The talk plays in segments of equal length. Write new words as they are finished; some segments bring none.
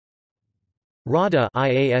Radha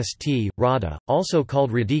IAST, Radha, also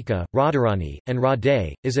called Radhika, Radharani, and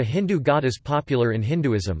Radhe, is a Hindu goddess popular in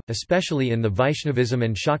Hinduism, especially in the Vaishnavism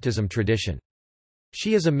and Shaktism tradition.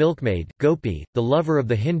 She is a milkmaid, gopi, the lover of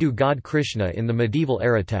the Hindu god Krishna in the medieval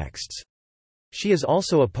era texts. She is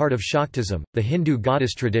also a part of Shaktism, the Hindu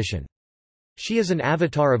goddess tradition. She is an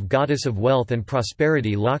avatar of goddess of wealth and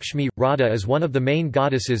prosperity Lakshmi. Radha is one of the main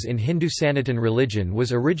goddesses in Hindu Sanatan religion,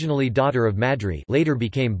 was originally daughter of Madri, later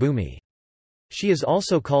became Bhumi. She is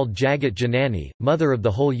also called Jagat Janani, mother of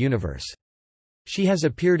the whole universe. She has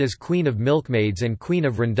appeared as queen of milkmaids and queen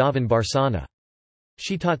of Vrindavan Barsana.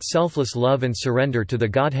 She taught selfless love and surrender to the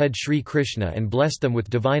Godhead Sri Krishna and blessed them with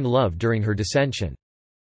divine love during her descension.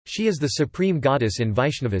 She is the supreme goddess in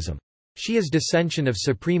Vaishnavism. She is descension of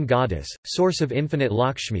supreme goddess, source of infinite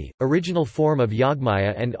Lakshmi, original form of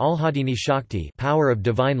Yagmaya and Alhadini Shakti, power of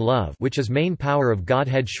divine love, which is main power of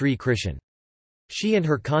Godhead Sri Krishna. She and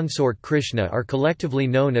her consort Krishna are collectively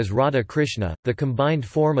known as Radha Krishna, the combined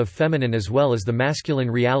form of feminine as well as the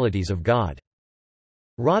masculine realities of God.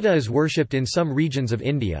 Radha is worshipped in some regions of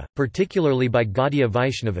India, particularly by Gaudiya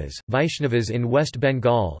Vaishnavas in West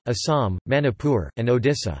Bengal, Assam, Manipur, and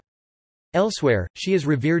Odisha. Elsewhere, she is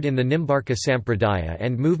revered in the Nimbarka Sampradaya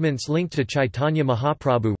and movements linked to Chaitanya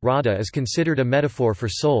Mahaprabhu. Radha is considered a metaphor for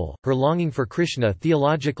soul, her longing for Krishna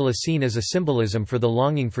theological is seen as a symbolism for the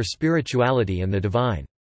longing for spirituality and the divine.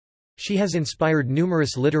 She has inspired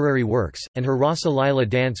numerous literary works, and her Rasa Lila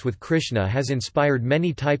dance with Krishna has inspired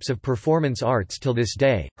many types of performance arts till this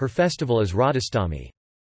day. Her festival is Radhastami.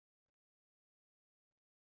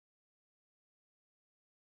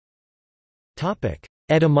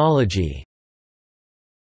 Etymology.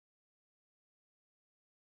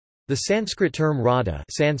 The Sanskrit term Radha,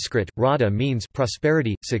 Sanskrit, Radha means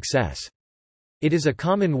prosperity, success. It is a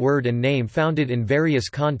common word and name founded in various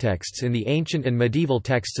contexts in the ancient and medieval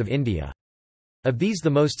texts of India. Of these the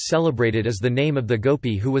most celebrated is the name of the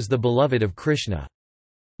gopi who was the beloved of Krishna.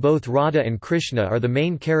 Both Radha and Krishna are the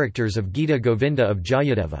main characters of Gita Govinda of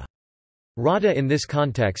Jayadeva. Radha in this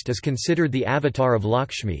context is considered the avatar of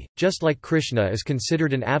Lakshmi, just like Krishna is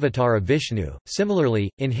considered an avatar of Vishnu. Similarly,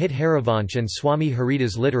 in Hit Harivansh and Swami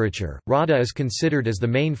Haridas literature, Radha is considered as the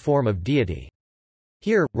main form of deity.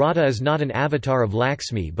 Here, Radha is not an avatar of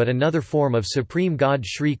Lakshmi but another form of supreme god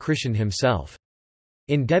Sri Krishna himself.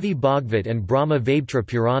 In Devi Bhagvat and Brahma Vaibhtra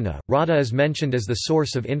Purana, Radha is mentioned as the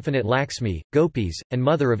source of infinite Lakshmi, gopis, and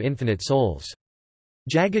mother of infinite souls.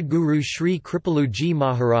 Jagadguru Sri Kripaluji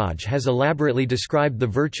Maharaj has elaborately described the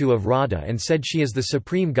virtue of Radha and said she is the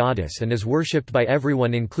supreme goddess and is worshipped by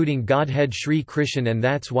everyone including Godhead Sri Krishna, and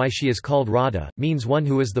that's why she is called Radha, means one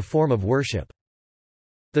who is the form of worship.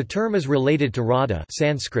 The term is related to Radha,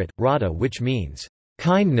 Sanskrit, Radha, which means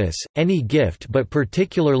kindness, any gift but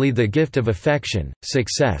particularly the gift of affection,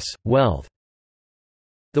 success, wealth.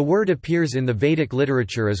 The word appears in the Vedic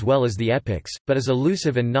literature as well as the epics, but is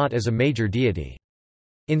elusive and not as a major deity.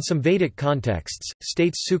 In some Vedic contexts,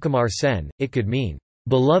 states Sukumar Sen, it could mean,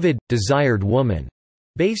 beloved, desired woman,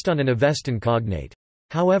 based on an Avestan cognate.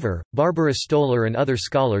 However, Barbara Stoller and other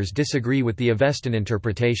scholars disagree with the Avestan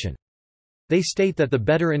interpretation. They state that the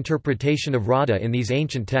better interpretation of Radha in these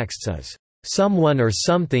ancient texts is, someone or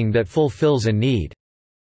something that fulfills a need.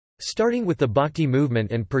 Starting with the Bhakti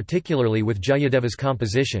movement and particularly with Jayadeva's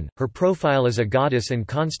composition, her profile as a goddess and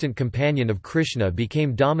constant companion of Krishna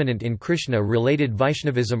became dominant in Krishna-related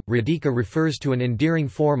Vaishnavism. Radhika refers to an endearing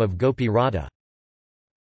form of Gopi Radha.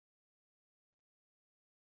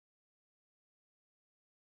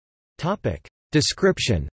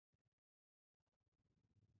 Description.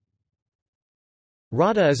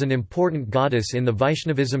 Radha is an important goddess in the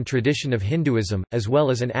Vaishnavism tradition of Hinduism, as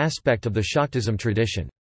well as an aspect of the Shaktism tradition.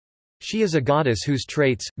 She is a goddess whose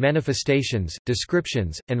traits, manifestations,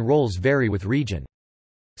 descriptions, and roles vary with region.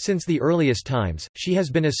 Since the earliest times, she has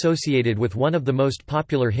been associated with one of the most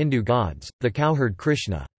popular Hindu gods, the cowherd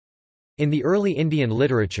Krishna. In the early Indian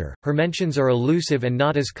literature, her mentions are elusive and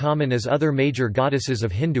not as common as other major goddesses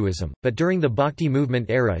of Hinduism, but during the Bhakti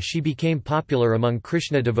movement era she became popular among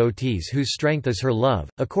Krishna devotees whose strength is her love.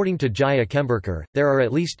 According to Jaya Kemberkar, there are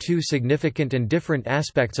at least two significant and different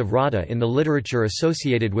aspects of Radha in the literature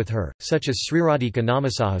associated with her, such as Sriradhika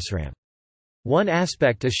Namasahasram. One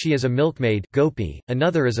aspect is she is a milkmaid gopi,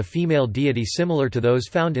 another is a female deity similar to those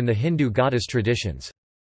found in the Hindu goddess traditions.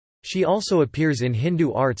 She also appears in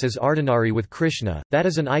Hindu arts as Ardhanari with Krishna, that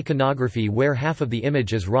is an iconography where half of the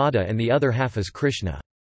image is Radha and the other half is Krishna.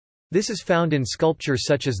 This is found in sculpture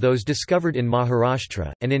such as those discovered in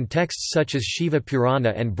Maharashtra, and in texts such as Shiva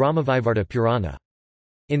Purana and Brahmavaivarta Purana.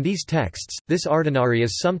 In these texts, this Ardhanari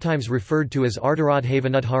is sometimes referred to as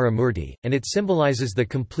Ardharadhavanudhara Murti, and it symbolizes the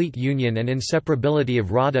complete union and inseparability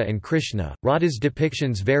of Radha and Krishna. Radha's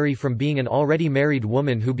depictions vary from being an already married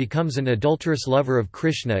woman who becomes an adulterous lover of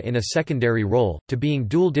Krishna in a secondary role, to being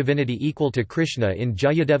dual divinity equal to Krishna in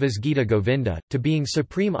Jayadeva's Gita Govinda, to being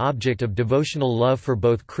supreme object of devotional love for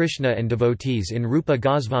both Krishna and devotees in Rupa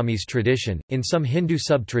Goswami's tradition. In some Hindu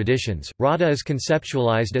sub-traditions, Radha is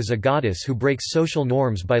conceptualized as a goddess who breaks social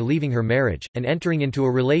norms by leaving her marriage, and entering into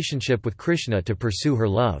a relationship with Krishna to pursue her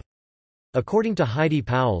love. According to Heidi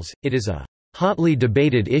Pauwels, it is a hotly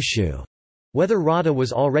debated issue whether Radha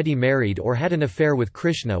was already married or had an affair with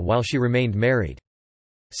Krishna while she remained married.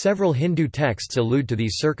 Several Hindu texts allude to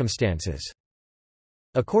these circumstances.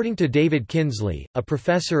 According to David Kinsley, a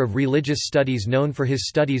professor of religious studies known for his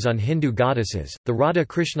studies on Hindu goddesses, the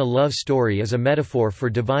Radha-Krishna love story is a metaphor for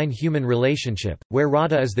divine-human relationship, where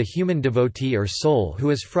Radha is the human devotee or soul who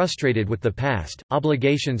is frustrated with the past,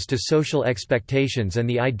 obligations to social expectations and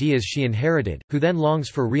the ideas she inherited, who then longs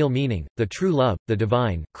for real meaning, the true love, the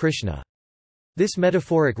divine, Krishna. This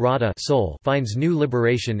metaphoric Radha soul finds new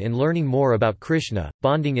liberation in learning more about Krishna,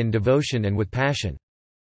 bonding in devotion and with passion.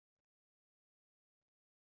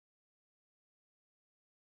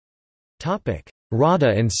 Radha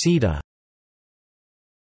and Sita.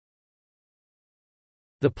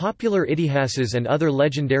 The popular itihasas and other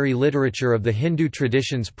legendary literature of the Hindu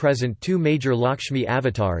traditions present two major Lakshmi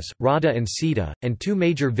avatars, Radha and Sita, and two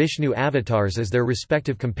major Vishnu avatars as their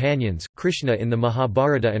respective companions, Krishna in the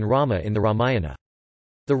Mahabharata and Rama in the Ramayana.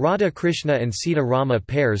 The Radha-Krishna and Sita-Rama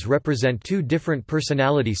pairs represent two different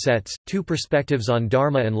personality sets, two perspectives on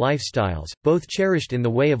dharma and lifestyles, both cherished in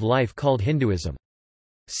the way of life called Hinduism.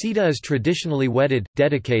 Sita is traditionally wedded,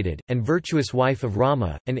 dedicated, and virtuous wife of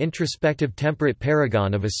Rama, an introspective temperate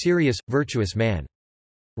paragon of a serious, virtuous man.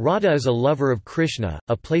 Radha is a lover of Krishna,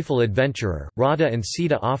 a playful adventurer. Radha and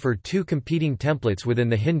Sita offer two competing templates within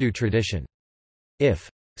the Hindu tradition. If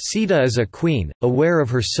Sita is a queen, aware of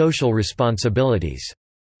her social responsibilities,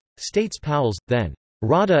 states Pauwels, then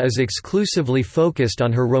Radha is exclusively focused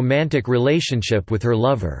on her romantic relationship with her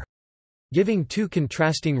lover, giving two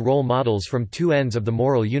contrasting role models from two ends of the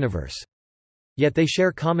moral universe. Yet they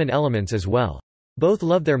share common elements as well. Both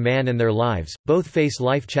love their man and their lives, both face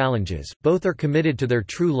life challenges, both are committed to their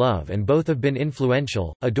true love, and both have been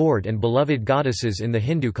influential, adored and beloved goddesses in the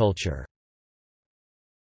Hindu culture.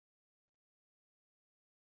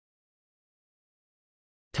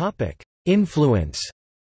 Influence.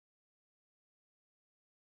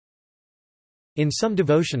 In some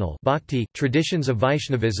devotional bhakti traditions of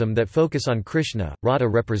Vaishnavism that focus on Krishna, Radha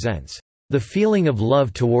represents the feeling of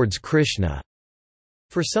love towards Krishna.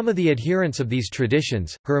 For some of the adherents of these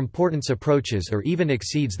traditions, her importance approaches or even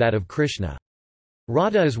exceeds that of Krishna.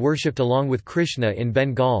 Radha is worshipped along with Krishna in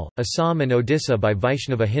Bengal, Assam and Odisha by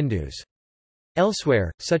Vaishnava Hindus.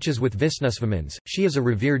 Elsewhere, such as with Visnusvamans, she is a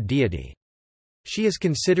revered deity. She is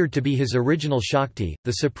considered to be his original Shakti,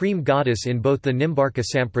 the supreme goddess in both the Nimbarka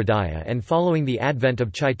Sampradaya and following the advent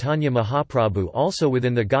of Chaitanya Mahaprabhu. Also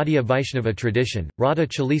within the Gaudiya Vaishnava tradition, Radha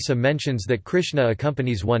Chalisa mentions that Krishna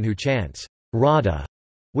accompanies one who chants, Radha,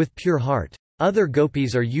 with pure heart. Other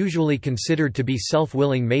gopis are usually considered to be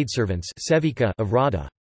self-willing maidservants of Radha.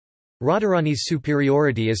 Radharani's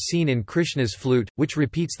superiority is seen in Krishna's flute, which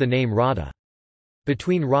repeats the name Radha.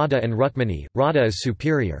 Between Radha and Rukmini, Radha is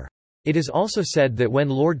superior. It is also said that when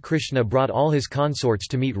Lord Krishna brought all his consorts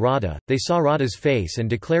to meet Radha, they saw Radha's face and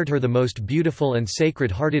declared her the most beautiful and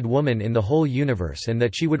sacred-hearted woman in the whole universe, and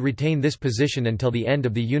that she would retain this position until the end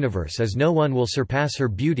of the universe, as no one will surpass her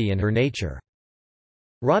beauty and her nature.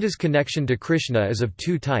 Radha's connection to Krishna is of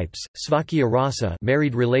two types, Svakya rasa,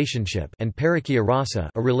 married relationship, and Parakya rasa,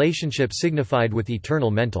 a relationship signified with eternal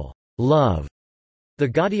mental love. The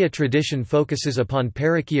Gaudiya tradition focuses upon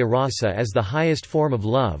Parakya rasa as the highest form of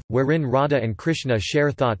love, wherein Radha and Krishna share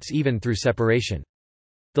thoughts even through separation.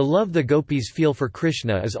 The love the gopis feel for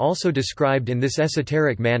Krishna is also described in this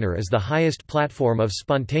esoteric manner as the highest platform of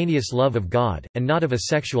spontaneous love of God, and not of a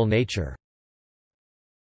sexual nature.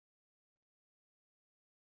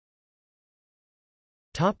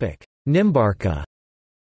 Nimbarka.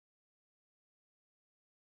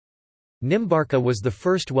 Nimbarka was the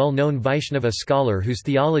first well-known Vaishnava scholar whose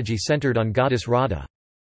theology centered on goddess Radha.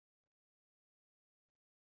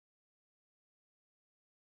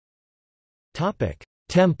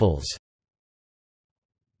 Temples.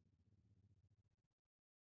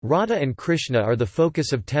 Radha and Krishna are the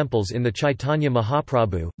focus of temples in the Chaitanya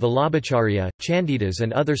Mahaprabhu, Vallabhacharya, Chandidas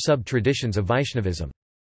and other sub-traditions of Vaishnavism.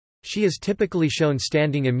 She is typically shown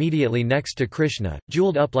standing immediately next to Krishna,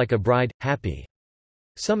 jeweled up like a bride, happy.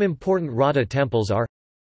 Some important Radha temples are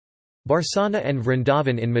Barsana and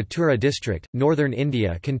Vrindavan in Mathura district, northern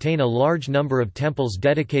India contain a large number of temples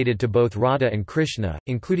dedicated to both Radha and Krishna,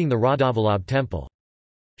 including the Radhavallabh temple.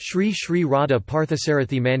 Sri Sri Radha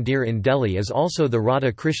Parthasarathi Mandir in Delhi is also the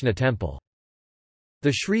Radha Krishna temple.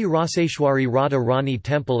 The Sri Raseshwari Radha Rani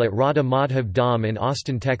Temple at Radha Madhav Dham in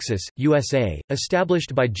Austin, Texas, USA,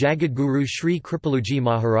 established by Jagadguru Sri Kripaluji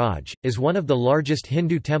Maharaj, is one of the largest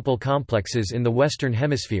Hindu temple complexes in the Western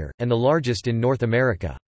Hemisphere, and the largest in North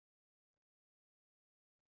America.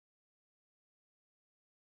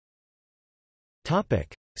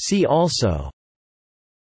 See also: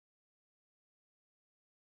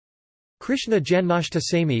 Krishna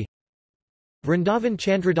Janmashtami, Vrindavan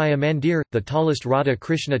Chandrodaya Mandir, the tallest Radha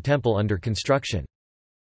Krishna temple under construction.